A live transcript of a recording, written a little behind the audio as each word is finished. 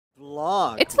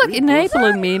It's like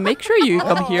enabling me. Make sure you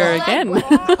come here again.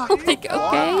 Like,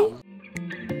 okay.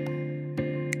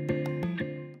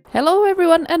 Hello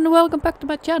everyone and welcome back to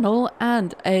my channel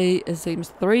and a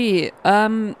Sims 3.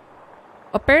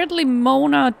 Apparently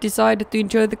Mona decided to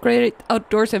enjoy the great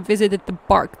outdoors and visited the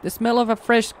park. The smell of a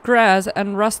fresh grass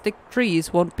and rustic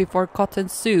trees won't be forgotten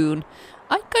soon.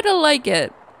 I kinda like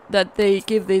it that they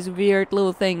give these weird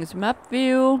little things. Map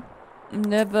view,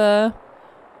 never.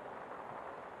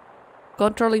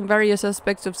 Controlling various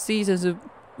aspects of seasons,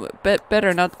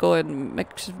 better not go and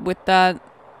mix with that.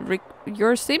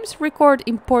 Your Sims record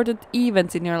important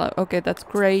events in your life. Okay, that's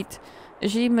great.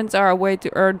 Achievements are a way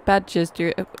to earn badges.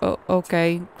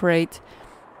 Okay, great.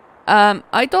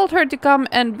 I told her to come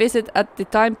and visit at the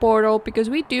time portal because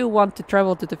we do want to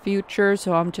travel to the future,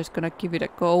 so I'm just gonna give it a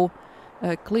go.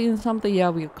 Clean something. Yeah,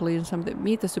 we'll clean something.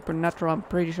 Meet the supernatural. I'm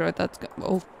pretty sure that's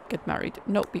oh, get married.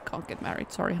 No, we can't get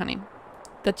married. Sorry, honey.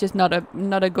 That's just not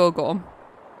a go-go.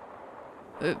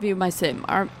 View my sim.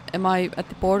 Am I at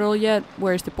the portal yet?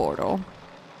 Where's the portal?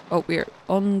 Oh, we're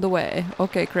on the way.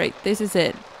 Okay, great. This is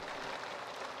it.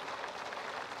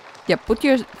 Yeah, put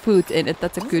your food in it.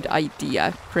 That's a good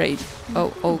idea. Great.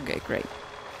 Oh, okay, great.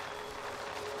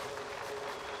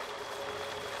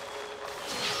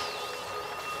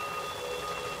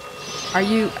 Are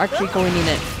you actually going in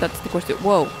it? That's the question.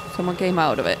 Whoa, someone came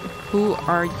out of it. Who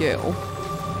are you?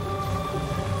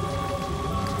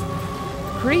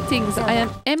 Greetings, I am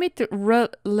Emmett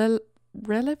Relevart.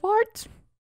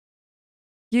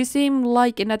 You seem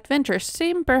like an adventure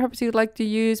sim. Perhaps you'd like to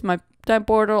use my time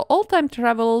portal. All time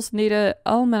travels need an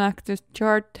almanac to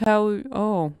chart how...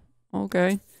 Oh,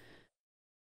 okay.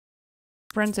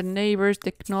 Friends and neighbors,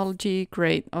 technology,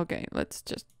 great. Okay, let's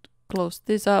just close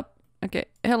this up. Okay,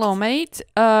 hello mate.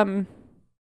 Time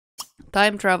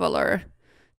traveler.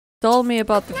 Told me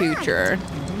about the future.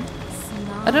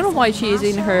 I don't know why she is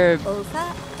in her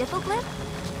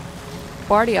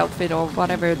party outfit or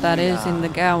whatever that is in the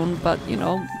gown, but you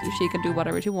know, she can do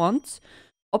whatever she wants.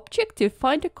 Objective,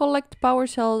 find and collect power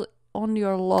cell on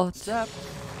your lot.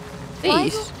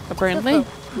 These, apparently.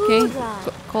 Okay,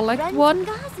 collect one.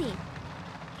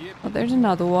 Oh, there's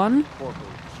another one.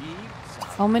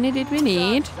 How many did we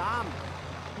need?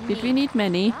 Did we need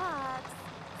many?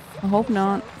 I hope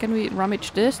not. Can we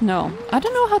rummage this? No. I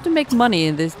don't know how to make money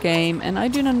in this game, and I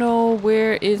do not know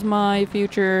where is my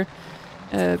future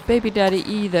baby daddy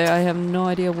either. I have no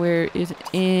idea where is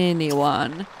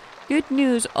anyone. Good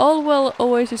news. All well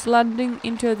Oasis landing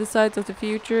into the sights of the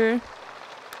future.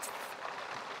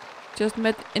 Just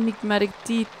met enigmatic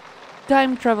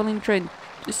time traveling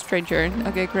stranger.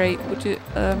 Okay, great. Would you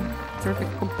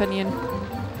perfect companion.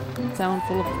 Sound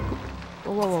full of...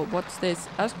 Whoa, what's this?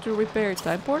 Ask to repair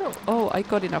time portal? Oh, I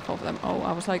got enough of them. Oh,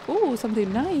 I was like, oh,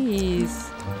 something nice.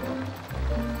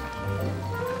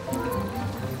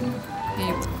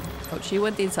 Hey. Oh, she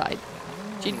went inside.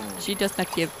 She does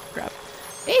not give crap.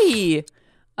 Hey!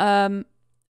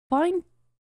 Find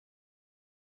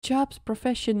jobs,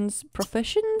 professions.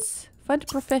 Professions? Find a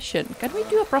profession. Can we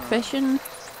do a profession?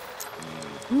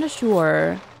 I'm not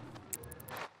sure.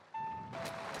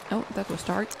 Oh, that was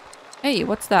dark. Hey,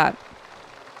 what's that?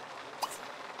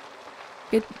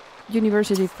 Get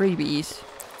university freebies.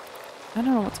 I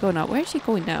don't know what's going on. Where is she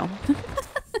going now?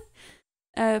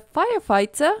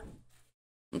 Firefighter.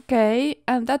 Okay,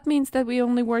 and that means that we're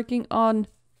only working on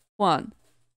one.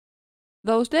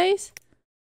 Those days?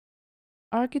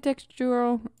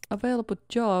 Architectural available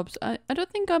jobs. I don't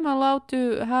think I'm allowed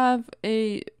to have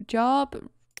a job.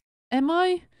 Am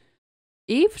I?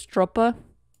 Eavesdropper.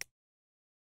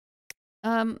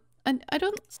 And I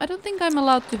don't think I'm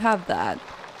allowed to have that.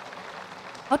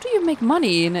 How do you make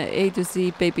money in an A to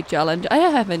Z baby challenge? I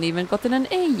haven't even gotten an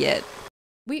A yet.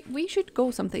 We should go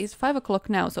something. It's 5 o'clock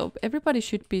now, so everybody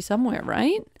should be somewhere,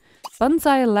 right?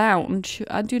 Bonsai Lounge.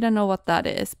 I do not know what that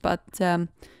is, but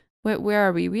where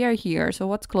are we? We are here, so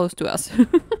what's close to us?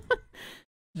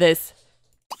 This.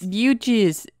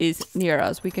 UG's is near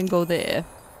us. We can go there.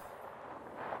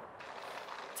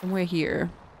 Somewhere here.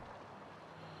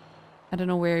 I don't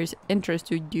know where is entrance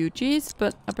to UG's,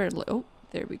 but apparently... Oh,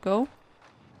 there we go.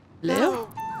 Hello?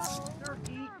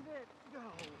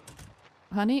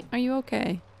 Honey, are you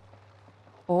okay?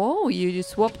 Oh, you just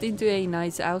swapped into a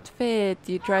nice outfit.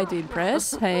 You tried to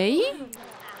impress, hey?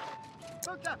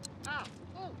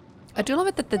 I do love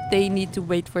it that they need to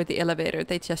wait for the elevator.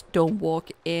 They just don't walk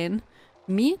in.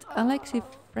 Meet Alexi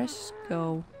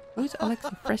Fresco. Who's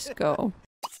Alexi Fresco?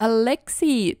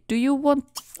 Alexi, do you want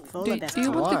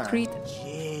to greet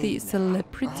the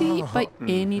celebrity by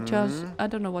any chance? I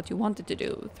don't know what you wanted to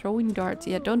do. Throwing darts.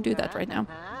 Yeah, don't do that right now.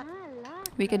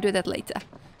 We can do that later.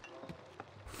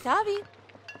 Tavi.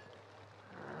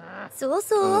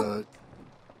 So.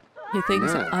 He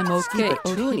thinks I'm okay.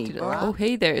 Oh,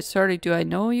 hey there. Sorry, do I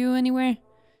know you anywhere?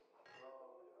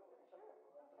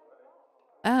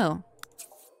 Oh.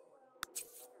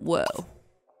 Whoa.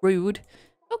 Rude.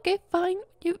 Okay, fine.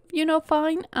 You know,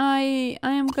 fine. I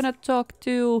am gonna talk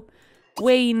to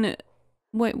Wayne.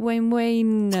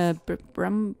 Wayne.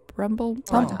 Bumble.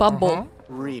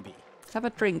 Reeby. Have a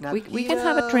drink. We can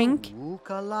have a drink.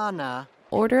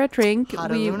 Order a drink.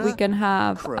 We can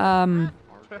have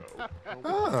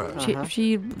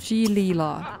she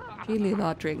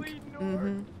Lila drink.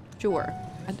 Sure.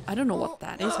 I don't know what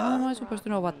that is. How am I supposed to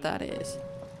know what that is?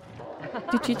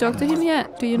 Did you talk to him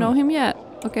yet? Do you know him yet?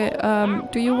 Okay.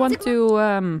 Do you want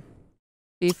to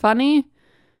be funny?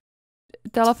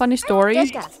 Tell a funny story.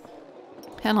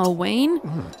 Hello, Wayne.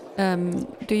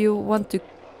 Do you want to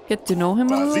get to know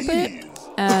him a little bit?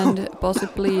 And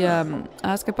possibly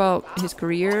ask about his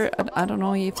career. I don't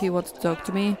know if he wants to talk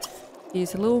to me.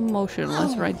 He's a little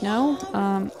motionless right now.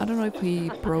 I don't know if we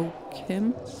broke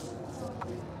him.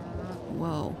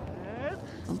 Whoa.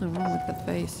 Something wrong with the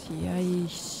face.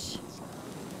 Yikes.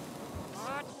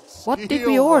 What did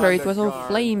we order? It was all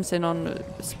flames and on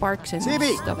sparks and stuff.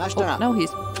 Oh, now he's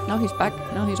back.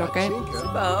 Now he's okay.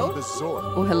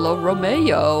 Oh, hello,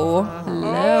 Romeo.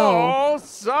 Hello.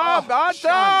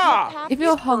 If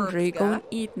you're hungry, go and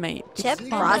eat, mate. It's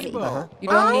fine. You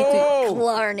don't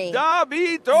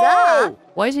need to.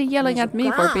 Why is he yelling at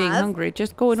me for being hungry?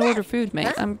 Just go and order food,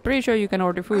 mate. I'm pretty sure you can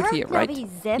order food here, right?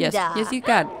 Yes, you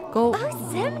can. Go.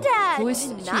 Who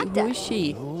is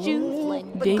she?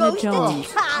 Dana Jones.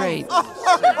 Great. How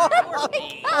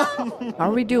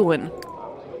are we doing?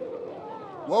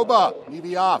 Woba,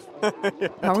 maybe off.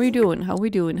 How are we doing?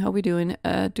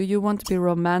 Do you want to be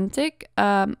romantic?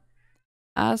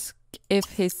 Ask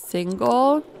if he's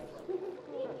single.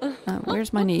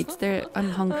 Where's my needs? There,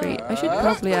 I'm hungry. I should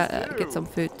probably get some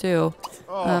food too.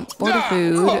 Order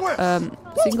food.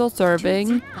 Single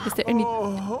serving. Is there any?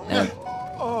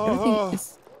 Everything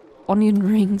is onion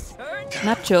rings.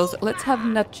 Nachos. Let's have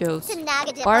nachos.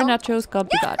 Bar nachos can't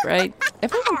be bad, right?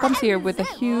 Everyone comes here with a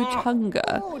huge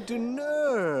hunger.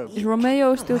 Is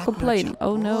Romeo still complaining?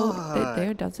 Oh no,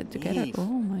 they're dancing together. Oh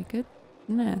my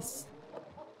goodness.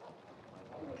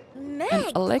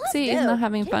 And Alexei is not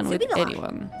having fun with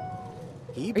anyone.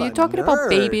 Are you talking about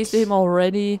babies to him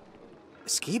already?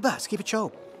 Skiba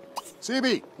cho.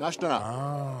 Sibi, nashtana.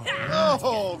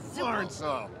 Oh,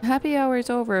 Varnso. Happy hour is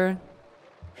over.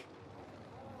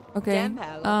 Okay.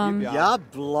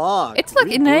 It's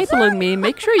like enabling me.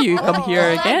 Make sure you come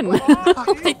here again.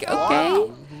 Like,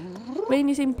 okay. Wayne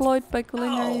is employed by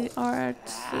culinary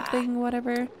arts thing,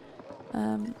 whatever.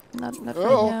 Not right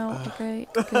now. Okay.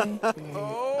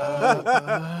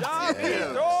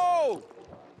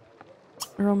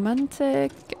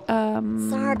 Romantic.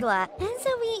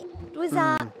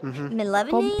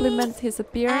 Compliment his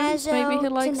appearance. Maybe he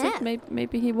likes it.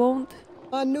 Maybe he won't.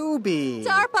 A newbie.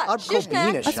 I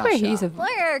swear he's a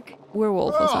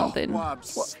werewolf or something.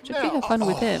 Should we have fun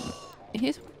with him?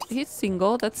 He's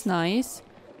single. That's nice.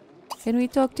 Can we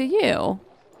talk to you?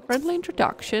 Friendly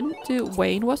introduction to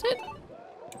Wayne, was it?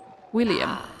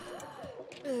 William.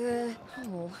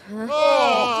 Oh, a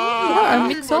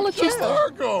mixologist.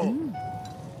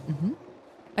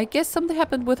 I guess something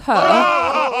happened with her.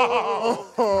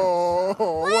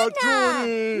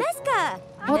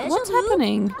 What's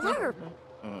happening?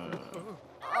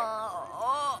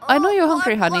 I know you're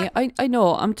hungry, honey. I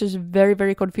know. I'm just very,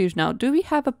 very confused now. Do we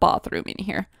have a bathroom in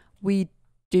here? We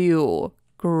do.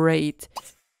 Great.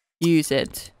 Use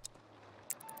it.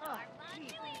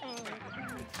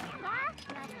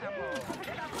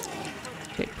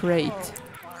 Okay, great.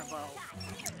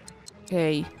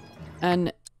 Okay.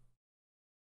 And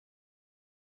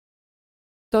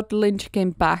Todd Lynch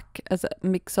came back as a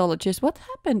mixologist. What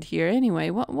happened here anyway?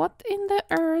 What in the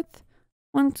earth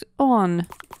went on?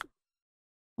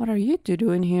 What are you two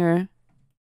doing here?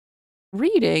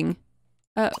 Reading?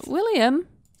 William,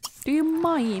 do you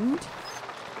mind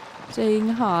saying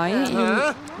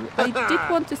hi? I did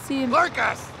want to see him. Order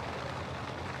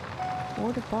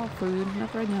bar food.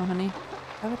 Not right now, honey.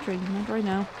 Have a drink. Not right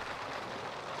now.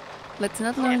 Let's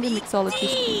not learn the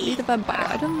mixologist. Be the vampire.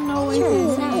 I don't know if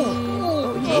he's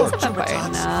oh, he is a vampire.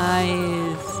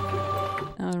 Nice.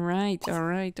 All right.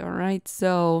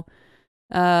 So,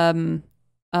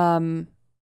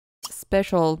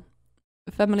 special,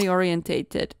 family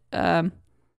orientated.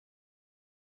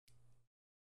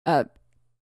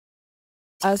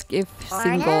 Ask if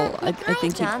single. I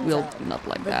think he will not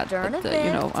like that. But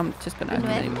you know, I'm just gonna ask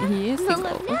him. He is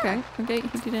single. Okay. He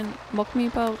didn't mock me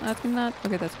about asking that.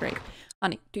 Okay, that's great.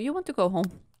 Honey, do you want to go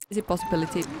home? Is it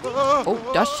possibility?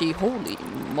 Oh, does she? Holy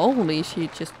moly, she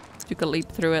just took a leap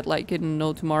through it like in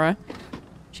no tomorrow.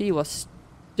 She was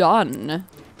done.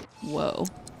 Whoa.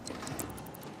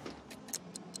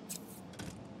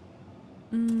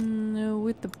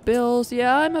 With the bills,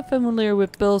 yeah, I'm familiar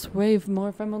with bills, way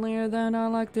more familiar than I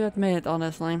like to admit,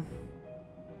 honestly.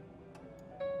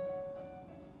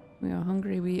 We are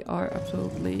hungry, we are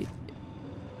absolutely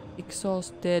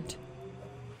exhausted.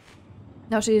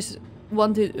 Now she's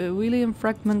wanted William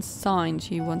Fragment's sign,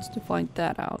 she wants to find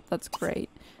that out, that's great.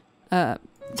 Do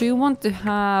you want to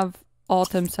have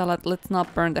autumn salad? Let's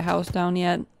not burn the house down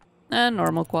yet.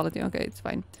 Normal quality, okay, it's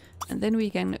fine. And then we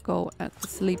can go at the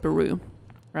sleeper room,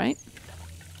 right?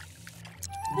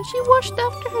 And she washed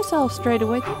after herself straight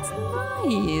away. That's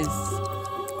nice.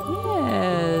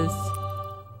 Yes.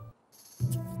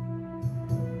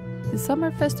 The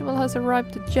summer festival has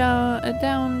arrived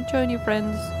down. Join your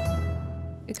friends.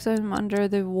 Exam under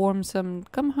the warm sun.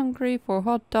 Come hungry for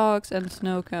hot dogs and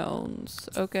snow cones.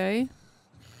 Okay.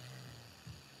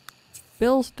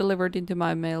 Bills delivered into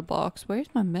my mailbox.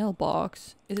 Where's my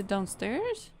mailbox? Is it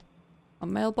downstairs? My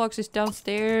mailbox is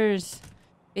downstairs.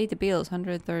 Pay the bills,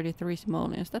 133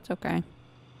 simoleons. That's okay.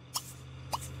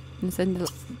 And send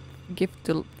the gift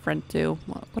to friend too.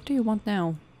 What do you want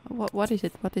now? What is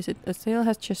it? What is it? A sale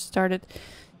has just started.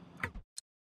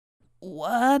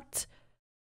 What?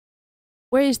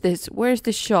 Where is this? Where is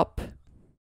this shop?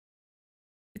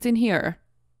 It's in here.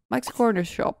 Mike's Corner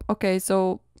shop. Okay,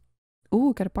 so...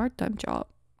 Ooh, get a part-time job.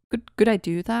 Could I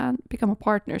do that? Become a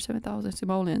partner, 7,000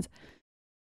 simoleons.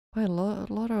 Buy a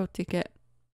lotto ticket.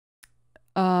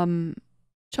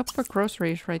 Shop for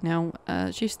groceries right now.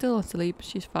 She's still asleep.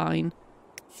 She's fine.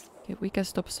 Okay, we can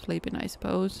stop sleeping, I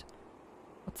suppose.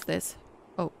 What's this?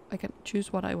 Oh, I can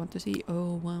choose what I want to see.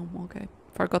 Oh, wow, okay.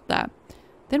 Forgot that.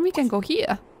 Then we can go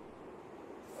here.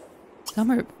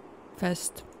 Summer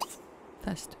fest.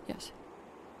 Yes.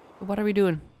 What are we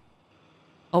doing?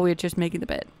 Oh, we're just making the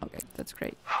bed. Okay, that's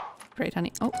great. Great,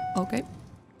 honey. Oh, okay.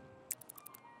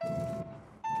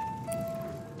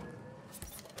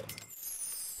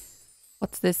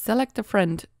 What's this? Select a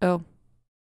friend. Oh.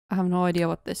 I have no idea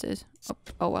what this is.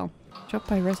 Oh well. Shop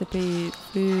by recipe.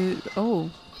 Food.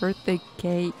 Oh. Birthday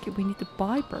cake. We need to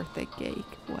buy birthday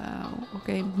cake. Wow.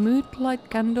 Okay. Mood light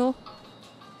candle.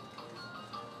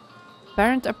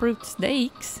 Parent approved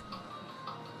steaks.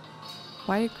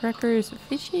 Firecrackers.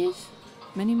 Fishes.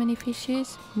 Many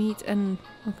fishes. Meat and...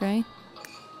 Okay.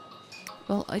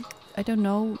 Well, I don't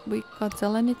know. We can't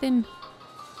sell anything.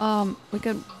 We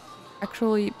can...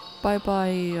 Actually, buy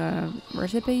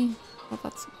recipe. Oh,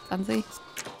 that's fancy.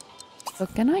 So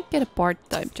can I get a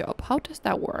part-time job? How does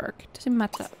that work? Doesn't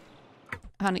matter.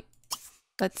 Honey,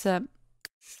 let's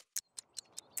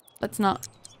not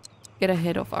get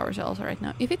ahead of ourselves right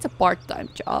now. If it's a part-time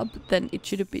job, then it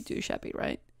shouldn't be too shabby,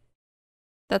 right?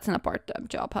 That's not a part-time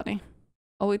job, honey.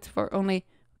 Oh, it's for only...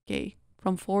 Okay,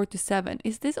 from 4 to 7.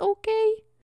 Is this okay?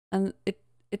 And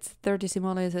it's 30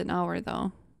 simoleons an hour,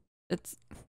 though. It's...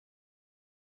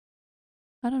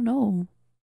 I don't know.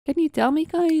 Can you tell me,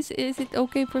 guys? Is it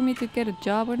okay for me to get a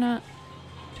job or not?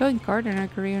 Join gardener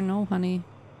career? No, honey.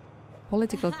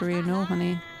 Political career? No,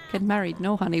 honey. Get married?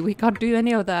 No, honey. We can't do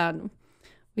any of that.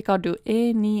 We can't do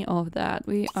any of that.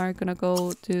 We are gonna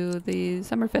go to the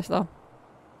summer festival.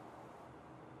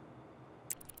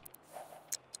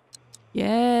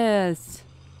 Yes.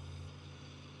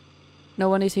 No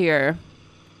one is here.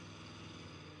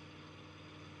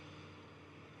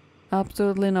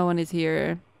 Absolutely no one is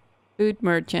here. Food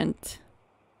merchant.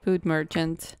 Food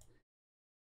merchant.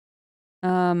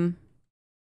 Someone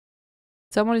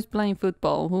is playing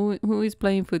football. Who is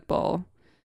playing football?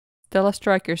 Stella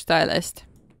Striker stylist.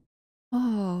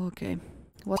 Oh, okay.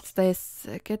 What's this?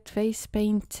 Get face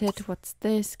painted. What's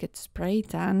this? Get spray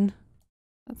tan.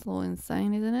 That's a little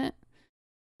insane, isn't it?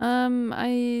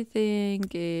 I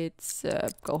think it's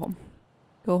go home.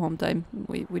 Go home time.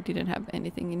 We didn't have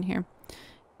anything in here.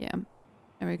 Yeah,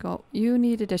 there we go. You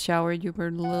needed a shower. You were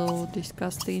a little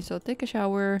disgusting, so take a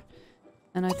shower.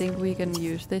 And I think we can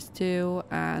use this too.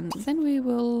 And then we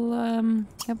will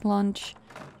have lunch.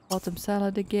 Autumn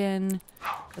salad again.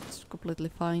 That's completely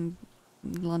fine.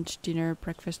 Lunch, dinner,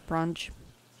 breakfast, brunch.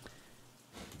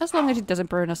 As long as it doesn't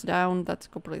burn us down, that's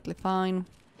completely fine.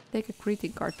 Take a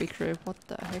greeting card picture. What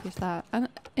the heck is that? And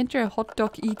enter a hot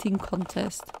dog eating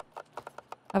contest.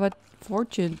 Have a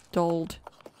fortune told.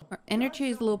 Our energy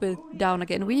is a little bit down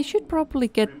again. We should probably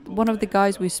get one of the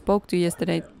guys we spoke to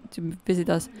yesterday to visit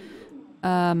us.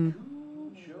 No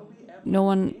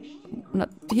one...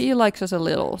 he likes us a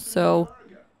little, so...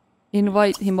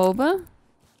 invite him over.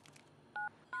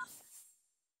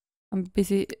 I'm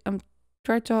busy. I'm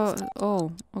Try to...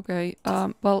 Oh, okay.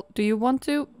 Well, do you want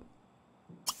to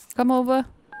come over?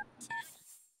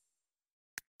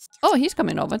 Oh, he's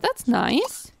coming over. That's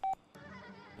nice.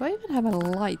 Do I even have a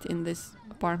light in this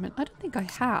apartment? I don't think I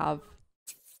have.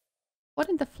 What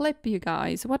in the flip, you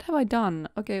guys? What have I done?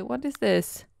 Okay, what is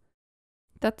this?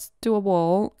 That's to a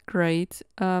wall. Great.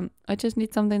 I just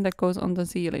need something that goes on the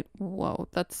ceiling. Whoa,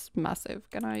 that's massive.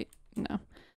 Can I... No.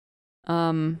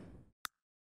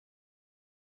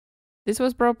 This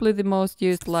was probably the most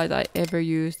used light I ever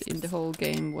used in the whole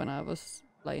game when I was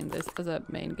playing this as a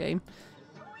main game.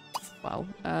 Wow.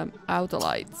 Auto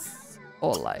lights.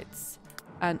 All lights.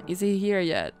 And is he here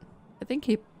yet? I think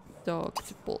he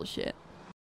talked bullshit.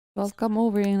 Well, come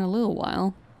over in a little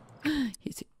while.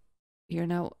 He's here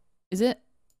now. Is it?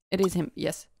 It is him.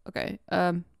 Yes. Okay.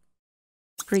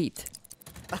 Greet.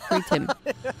 Greet him.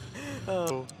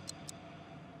 Oh.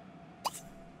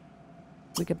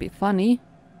 We can be funny.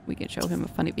 We can show him a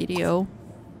funny video.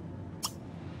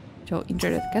 Show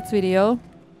Internet Cats video.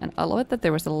 And I love it that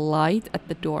there was a light at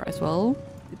the door as well.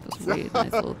 It was a really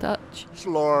nice little touch.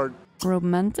 Slord.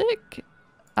 Romantic.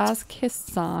 Ask his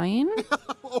sign.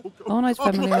 Oh, nice,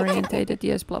 family orientated.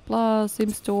 Yes, blah blah. Sim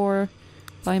store.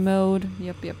 Buy mode.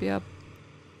 Yep.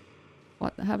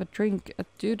 What? Have a drink at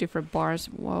 2 different bars.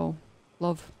 Whoa.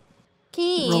 Love.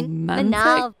 Keen.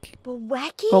 Romantic.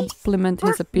 Wacky. Compliment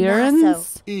his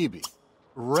appearance. Ebi.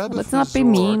 Let's not be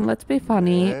mean. Let's be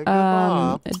funny.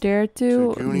 Dare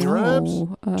to.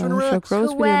 No. Show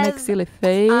gross video. Make silly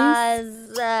face.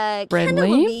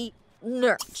 Friendly.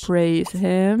 Praise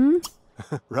him.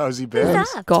 Rousey Bear.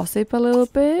 Gossip a little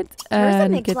bit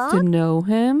and get to know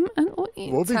him. And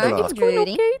We'll be it's going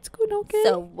okay. It's going okay.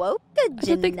 So woke I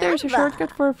don't think there's a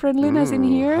shortcut for friendliness in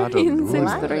here in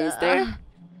Sims 3, is there?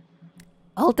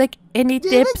 I'll take any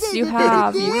tips you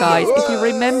have, you guys. If you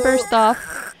remember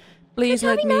stuff, please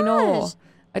let me know.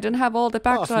 I don't have all the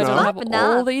backstory, I don't have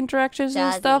all the interactions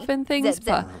and stuff and things,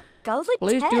 but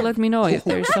please do let me know if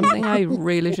there's something I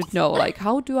really should know. Like,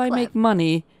 how do I make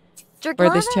money for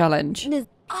this challenge?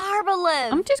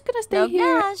 I'm just gonna stay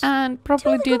here and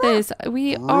probably do this.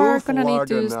 We are gonna need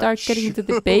to start getting into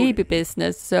the baby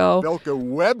business, so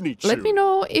let me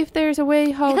know if there's a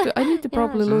way how to... I need to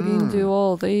probably look into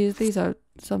all these. These are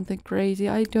something crazy.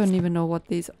 I don't even know what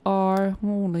these are.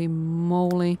 Holy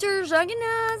moly.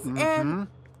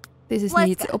 This is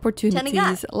needs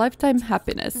opportunities, lifetime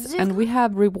happiness, and we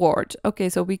have reward. Okay,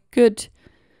 so we could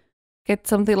get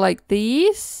something like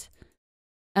these.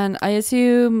 And I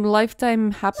assume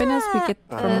lifetime happiness we get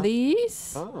from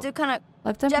these.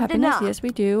 Lifetime happiness, yes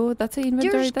we do. That's an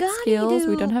inventory, that's skills.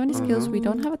 We don't have any skills, we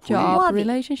don't have a job,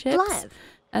 relationships,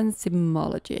 and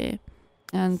simology.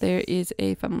 And there is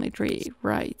a family tree.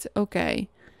 Right, okay.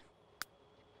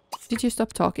 Did you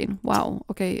stop talking? Wow,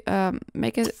 okay.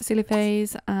 Make a silly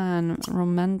face and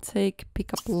romantic,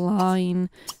 pick up line,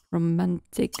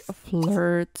 romantic,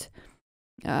 flirt.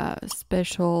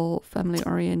 Special, family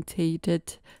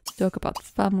orientated, talk about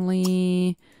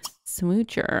family,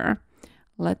 smoocher.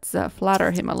 Let's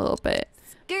flatter him a little bit.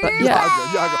 But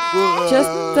yeah, just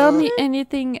tell me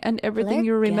anything and everything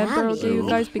you remember, okay, you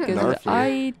guys, because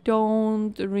I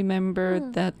don't remember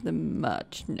that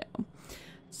much, no.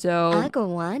 So,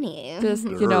 just,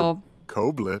 you know,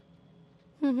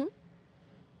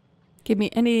 give me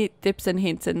any tips and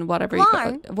hints and whatever you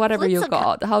got. Whatever you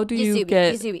got. How do you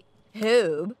get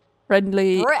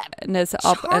friendliness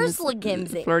up and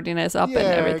flirtiness up and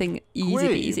everything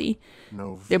easy?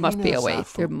 There must be a way.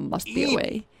 There must be a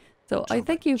way. So I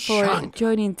thank you for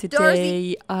joining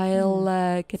today.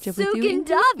 I'll catch up with you in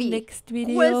the next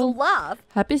video.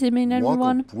 Happy simming,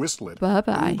 everyone. Bye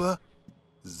bye.